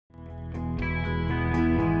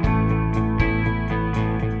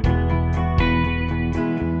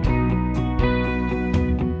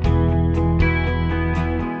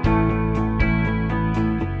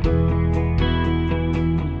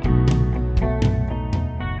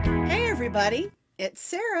everybody, it's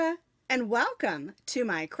Sarah and welcome to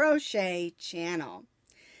my crochet channel.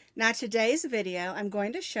 Now today's video I'm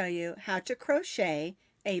going to show you how to crochet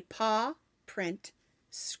a paw print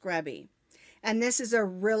scrubby, and this is a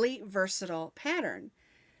really versatile pattern.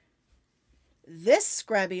 This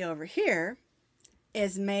scrubby over here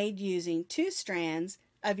is made using 2 strands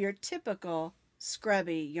of your typical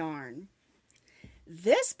scrubby yarn.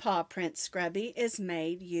 This paw print scrubby is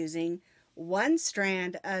made using 1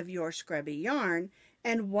 strand of your scrubby yarn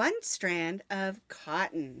and 1 strand of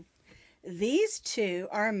cotton. These 2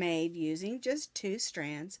 are made using just 2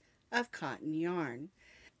 strands of cotton yarn.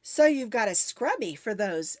 So you've got a scrubby for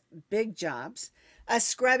those big jobs, a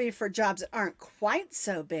scrubby for jobs that aren't quite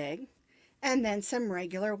so big, and then some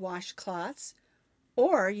regular washcloths,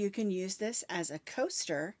 or you can use this as a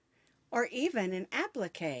coaster or even an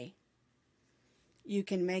applique. You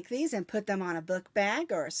can make these and put them on a book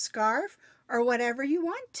bag or a scarf or whatever you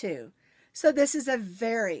want to. So this is a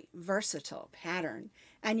very versatile pattern,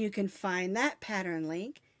 and you can find that pattern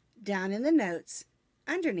link down in the notes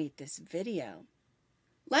underneath this video.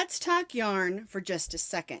 Let's talk yarn for just a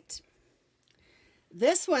second.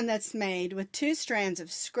 This one that's made with 2 strands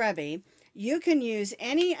of scrubby, you can use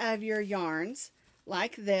any of your yarns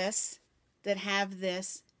like this that have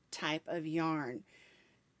this type of yarn.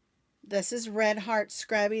 This is Red Heart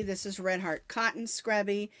Scrubby. This is Red Heart Cotton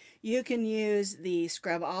Scrubby. You can use the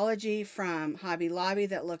Scrubology from Hobby Lobby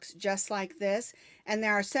that looks just like this. And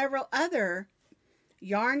there are several other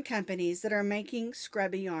yarn companies that are making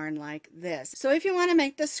scrubby yarn like this. So if you want to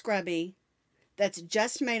make the scrubby that's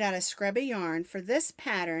just made out of scrubby yarn for this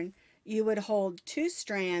pattern, you would hold 2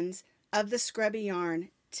 strands of the scrubby yarn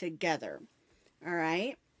together. All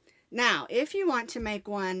right. Now, if you want to make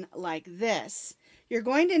one like this, you're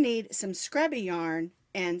going to need some scrubby yarn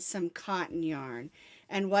and some cotton yarn.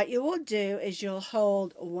 And what you will do is you'll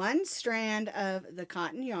hold 1 strand of the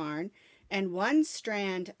cotton yarn and 1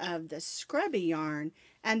 strand of the scrubby yarn,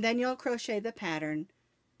 and then you'll crochet the pattern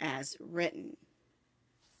as written.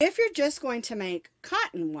 If you're just going to make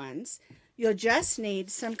cotton ones, you'll just need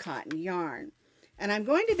some cotton yarn. And I'm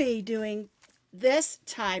going to be doing this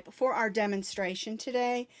type for our demonstration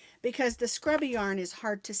today because the scrubby yarn is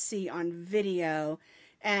hard to see on video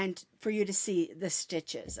and for you to see the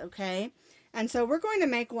stitches, okay? And so we're going to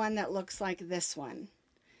make one that looks like this one.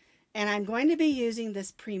 And I'm going to be using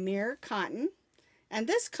this Premier cotton, and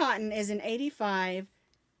this cotton is an 85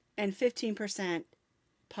 and 15%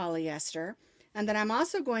 polyester. And then I'm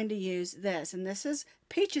also going to use this, and this is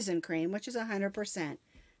Peaches and Cream, which is 100%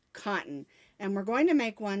 cotton. And we're going to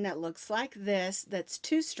make one that looks like this, that's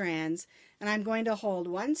 2 strands, and I'm going to hold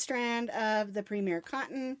 1 strand of the Premier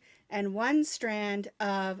cotton and 1 strand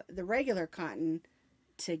of the regular cotton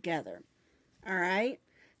together. All right.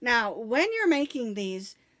 Now, when you're making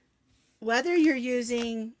these, whether you're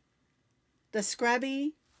using the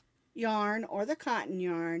scrubby yarn or the cotton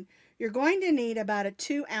yarn, you're going to need about a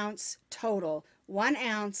 2 ounce total, 1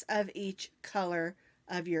 ounce of each color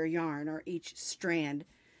of your yarn or each strand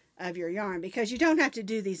of your yarn, because you don't have to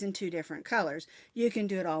do these in 2 different colors. You can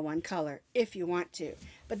do it all one color if you want to,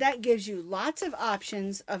 but that gives you lots of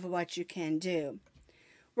options of what you can do.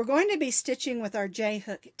 We're going to be stitching with our J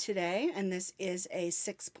hook today, and this is a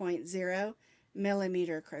 6.0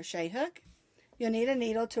 millimeter crochet hook. You'll need a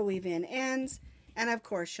needle to weave in ends, and of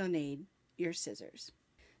course you'll need your scissors.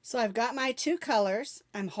 So I've got my 2 colors.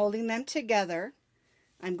 I'm holding them together.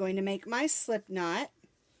 I'm going to make my slip knot,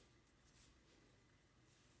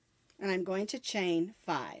 and I'm going to chain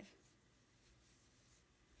 5.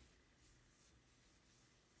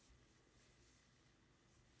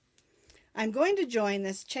 I'm going to join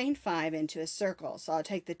this chain 5 into a circle. So I'll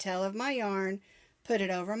take the tail of my yarn, put it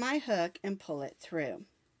over my hook, and pull it through.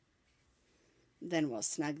 Then we'll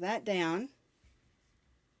snug that down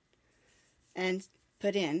and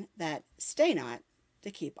put in that stay knot to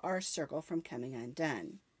keep our circle from coming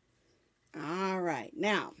undone. All right,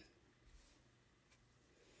 now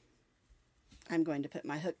I'm going to put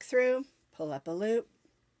my hook through, pull up a loop,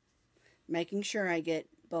 making sure I get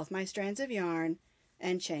both my strands of yarn,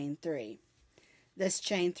 and chain 3. This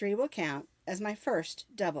chain 3 will count as my first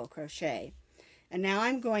double crochet. And now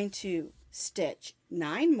I'm going to stitch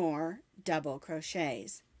 9 more double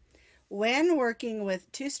crochets. When working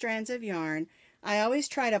with 2 strands of yarn, I always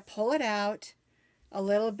try to pull it out a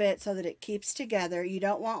little bit so that it keeps together. You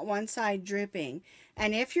don't want one side drooping.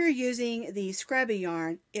 And if you're using the scrubby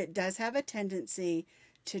yarn, it does have a tendency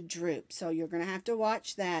to droop. So you're going to have to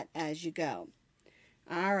watch that as you go.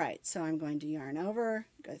 All right, so I'm going to yarn over,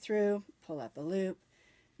 go through, pull up a loop,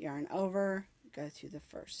 yarn over, go through the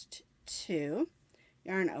first 2,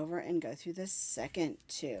 yarn over and go through the second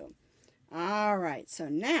 2. All right, so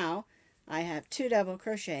now I have 2 double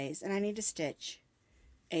crochets and I need to stitch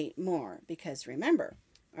 8 more because remember,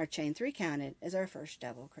 our chain 3 counted is our first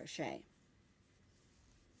double crochet.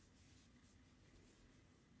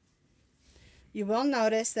 You will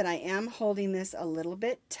notice that I am holding this a little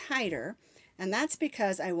bit tighter, and that's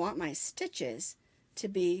because I want my stitches to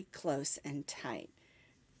be close and tight.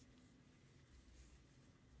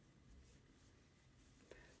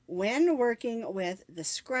 When working with the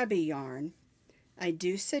Scrubby yarn, I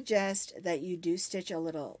do suggest that you do stitch a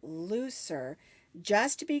little looser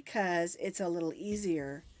just because it's a little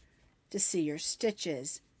easier to see your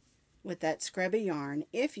stitches with that Scrubby yarn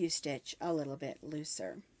if you stitch a little bit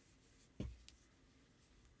looser.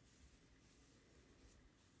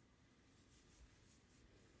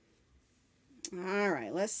 All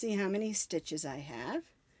right, let's see how many stitches I have.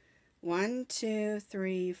 1, 2,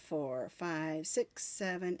 3, 4, 5, 6,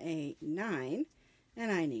 7, 8, 9,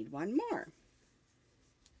 and I need 1 more.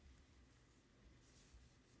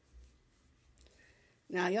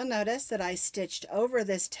 Now you'll notice that I stitched over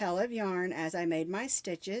this tail of yarn as I made my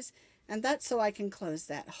stitches, and that's so I can close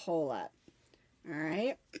that hole up. All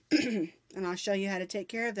right, and I'll show you how to take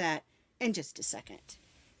care of that in just a second.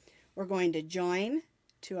 We're going to join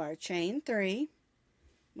to our chain 3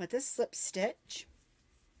 with a slip stitch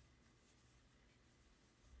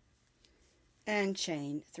and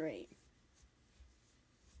chain 3.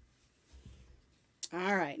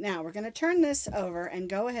 All right, now we're going to turn this over and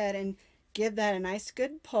go ahead and give that a nice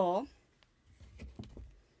good pull.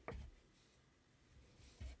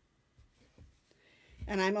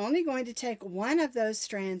 And I'm only going to take one of those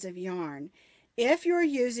strands of yarn. If you're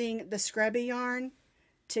using the Scrubby yarn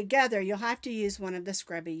together, you'll have to use one of the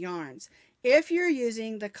Scrubby yarns. If you're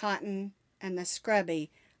using the cotton and the Scrubby,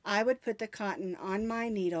 I would put the cotton on my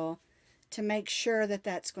needle to make sure that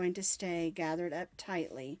that's going to stay gathered up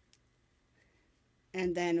tightly,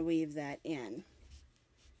 and then weave that in.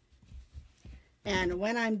 And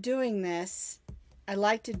when I'm doing this, I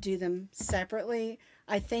like to do them separately.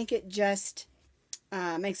 I think it just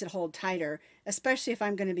makes it hold tighter, especially if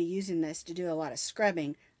I'm going to be using this to do a lot of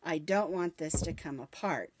scrubbing. I don't want this to come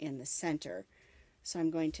apart in the center. So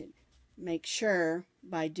I'm going to make sure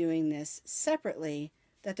by doing this separately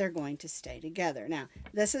that they're going to stay together. Now,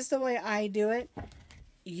 this is the way I do it.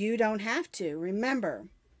 You don't have to. Remember,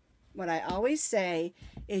 what I always say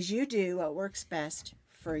is you do what works best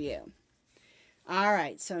for you. All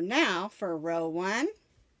right, so now for row 1,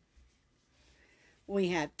 we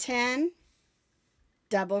have 10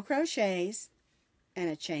 double crochets and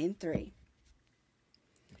a chain 3.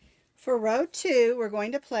 For row 2, we're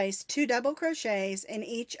going to place 2 double crochets in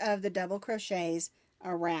each of the double crochets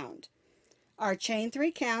around. Our chain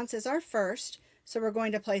 3 counts as our first, so we're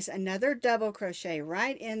going to place another double crochet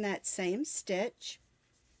right in that same stitch.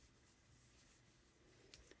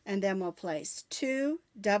 And then we'll place 2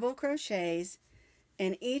 double crochets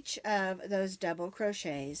in each of those double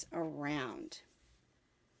crochets around.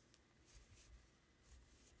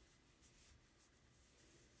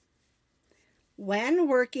 When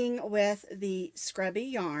working with the Scrubby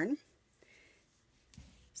yarn,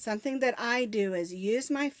 something that I do is use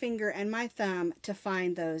my finger and my thumb to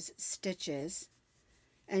find those stitches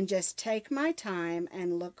and just take my time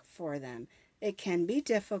and look for them. It can be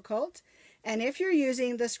difficult, and if you're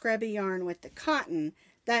using the Scrubby yarn with the cotton,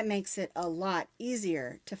 that makes it a lot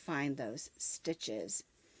easier to find those stitches.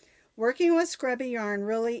 Working with Scrubby yarn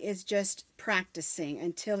really is just practicing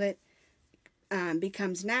until it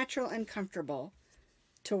becomes natural and comfortable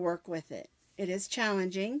to work with it. It is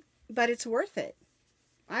challenging, but it's worth it.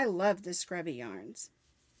 I love the Scrubby yarns.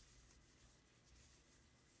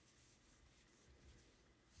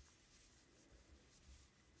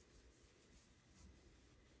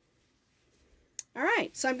 All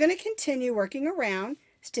right, so I'm going to continue working around,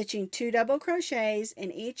 stitching 2 double crochets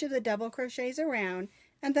in each of the double crochets around,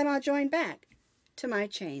 and then I'll join back to my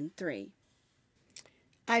chain 3.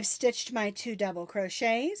 I've stitched my 2 double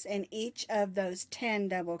crochets in each of those 10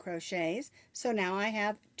 double crochets, so now I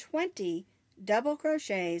have 20 double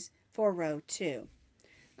crochets for row 2.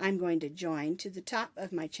 I'm going to join to the top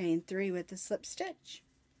of my chain 3 with the slip stitch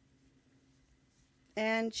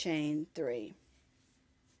and chain 3.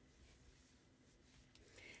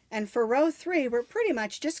 And for row 3, we're pretty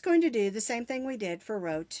much just going to do the same thing we did for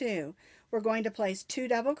row 2. We're going to place 2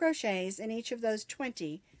 double crochets in each of those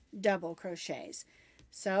 20 double crochets.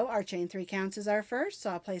 So our chain 3 counts as our first, so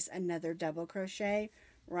I'll place another double crochet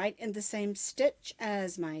right in the same stitch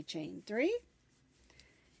as my chain 3.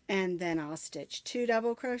 And then I'll stitch 2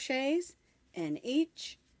 double crochets in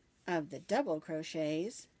each of the double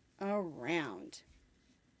crochets around.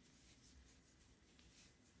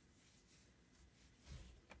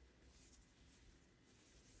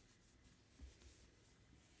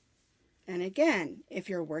 And again, if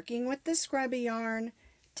you're working with the Scrubby yarn,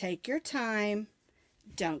 take your time.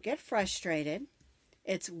 Don't get frustrated.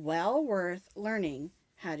 It's well worth learning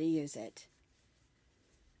how to use it.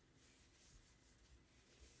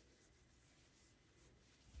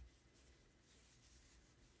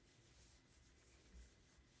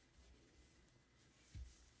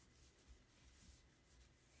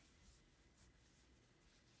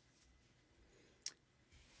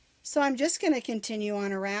 So I'm just going to continue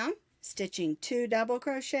on around, stitching 2 double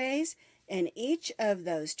crochets in each of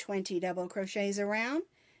those 20 double crochets around,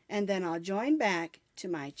 and then I'll join back to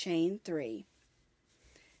my chain 3.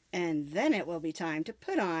 And then it will be time to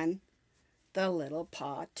put on the little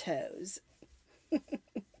paw toes.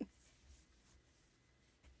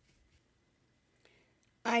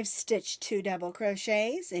 I've stitched 2 double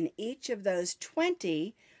crochets in each of those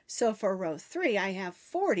 20, so for row 3 I have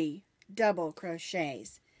 40 double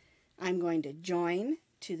crochets. I'm going to join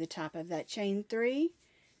to the top of that chain 3,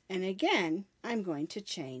 and again I'm going to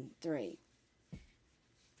chain 3.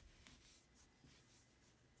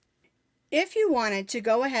 If you wanted to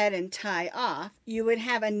go ahead and tie off, you would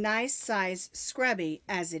have a nice size scrubby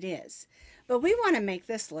as it is. But we want to make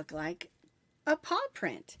this look like a paw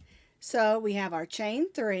print. So we have our chain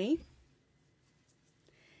 3.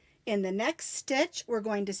 In the next stitch, we're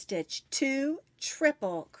going to stitch 2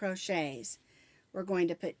 triple crochets. We're going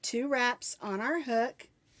to put 2 wraps on our hook.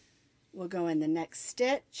 We'll go in the next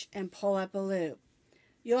stitch and pull up a loop.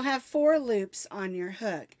 You'll have 4 loops on your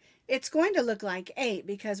hook. It's going to look like 8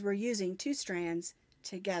 because we're using 2 strands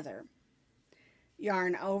together.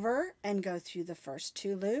 Yarn over and go through the first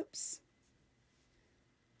 2 loops.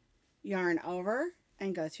 Yarn over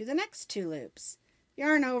and go through the next 2 loops.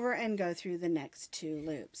 Yarn over and go through the next 2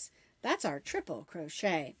 loops. That's our triple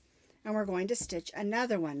crochet. And we're going to stitch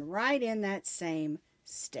another one right in that same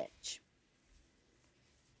stitch.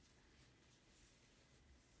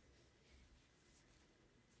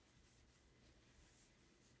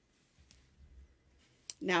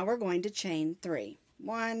 Now we're going to chain 3.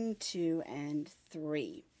 1, 2, and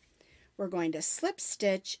 3. We're going to slip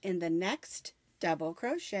stitch in the next double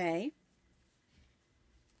crochet.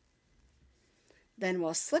 Then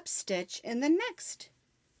we'll slip stitch in the next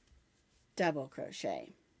double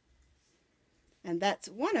crochet. And that's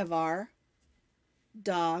one of our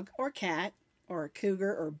dog or cat or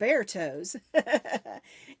cougar or bear toes.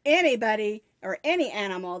 Anybody or any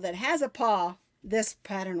animal that has a paw, this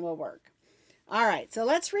pattern will work. All right, so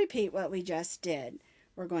let's repeat what we just did.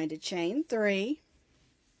 We're going to chain 3.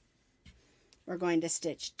 We're going to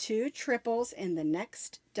stitch 2 triples in the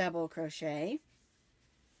next double crochet.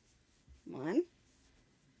 1,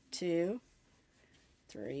 2,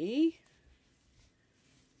 3.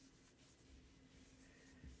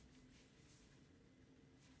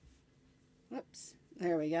 Whoops,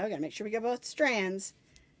 there we go. Got to make sure we get both strands.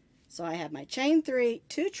 So I have my chain 3,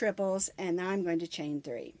 2 triples, and now I'm going to chain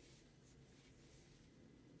 3.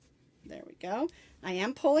 There we go. I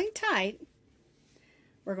am pulling tight.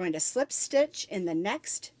 We're going to slip stitch in the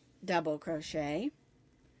next double crochet.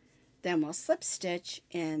 Then we'll slip stitch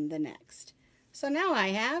in the next. So now I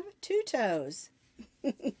have 2 toes.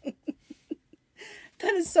 That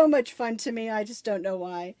is so much fun to me. I just don't know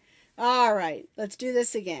why. All right, let's do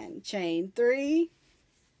this again. Chain 3,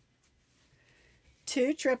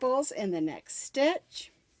 2 triples in the next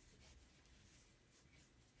stitch.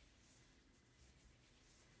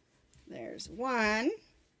 There's 1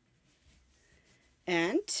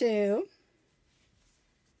 and 2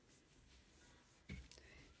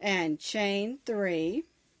 and chain 3,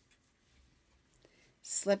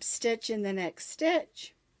 slip stitch in the next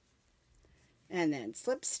stitch, and then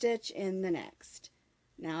slip stitch in the next.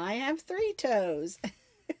 Now I have 3 toes.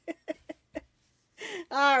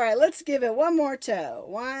 All right, let's give it one more toe.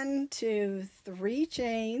 1, 2, 3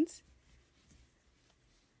 chains,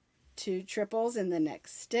 2 triples in the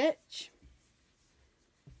next stitch,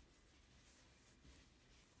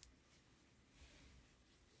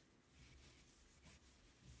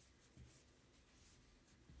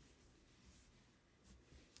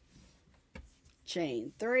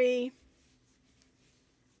 chain 3,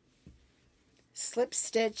 slip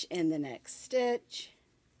stitch in the next stitch,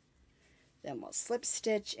 then we'll slip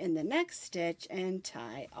stitch in the next stitch and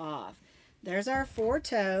tie off. There's our 4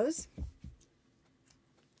 toes.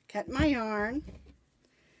 Cut my yarn,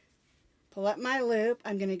 pull up my loop.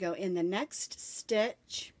 I'm going to go in the next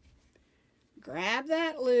stitch, grab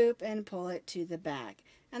that loop and pull it to the back,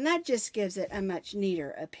 and that just gives it a much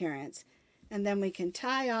neater appearance. And then we can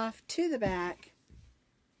tie off to the back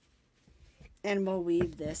and we'll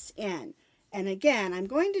weave this in. And again, I'm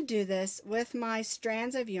going to do this with my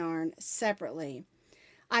strands of yarn separately.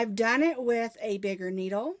 I've done it with a bigger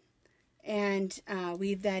needle and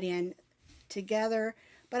weave that in together,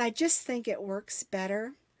 but I just think it works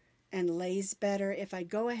better and lays better if I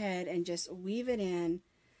go ahead and just weave it in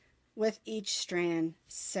with each strand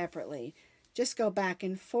separately. Just go back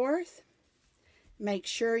and forth. Make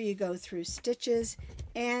sure you go through stitches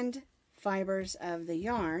and fibers of the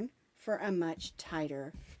yarn for a much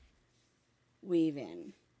tighter weave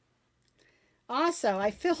in. Also,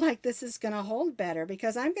 I feel like this is going to hold better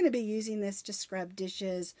because I'm going to be using this to scrub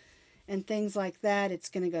dishes and things like that. It's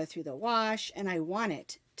going to go through the wash and I want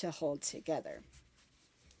it to hold together.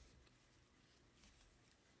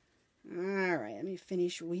 All right, let me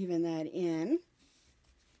finish weaving that in.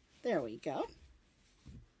 There we go.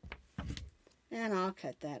 And I'll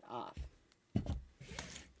cut that off.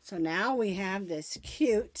 So now we have this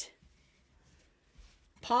cute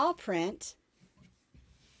paw print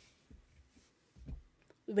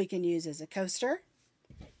we can use as a coaster,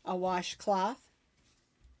 a washcloth,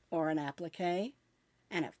 or an applique,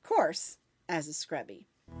 and of course, as a scrubby.